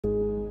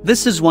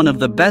This is one of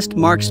the best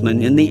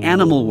marksmen in the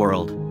animal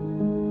world.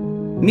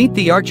 Meet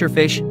the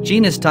archerfish,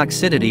 genus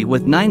Toxitidae,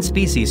 with 9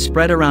 species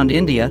spread around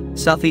India,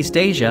 Southeast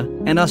Asia,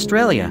 and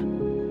Australia.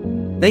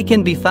 They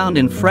can be found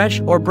in fresh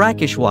or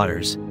brackish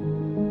waters.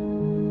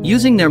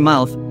 Using their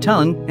mouth,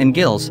 tongue, and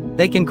gills,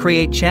 they can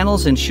create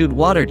channels and shoot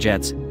water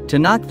jets to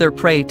knock their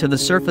prey to the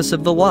surface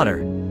of the water.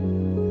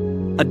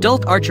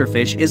 Adult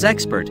archerfish is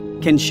expert,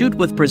 can shoot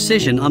with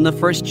precision on the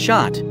first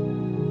shot.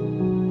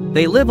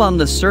 They live on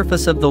the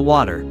surface of the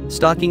water,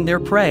 stalking their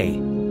prey.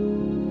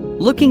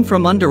 Looking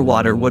from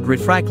underwater would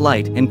refract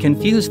light and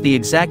confuse the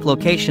exact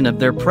location of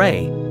their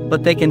prey,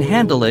 but they can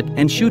handle it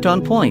and shoot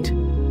on point.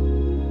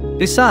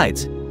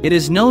 Besides, it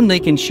is known they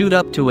can shoot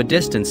up to a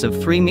distance of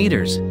 3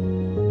 meters.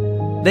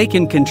 They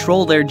can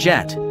control their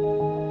jet,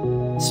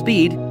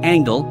 speed,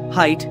 angle,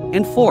 height,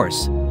 and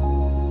force.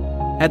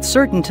 At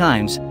certain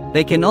times,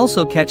 they can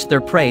also catch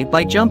their prey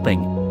by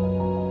jumping.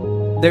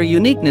 Their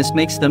uniqueness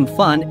makes them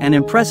fun and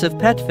impressive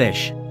pet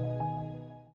fish.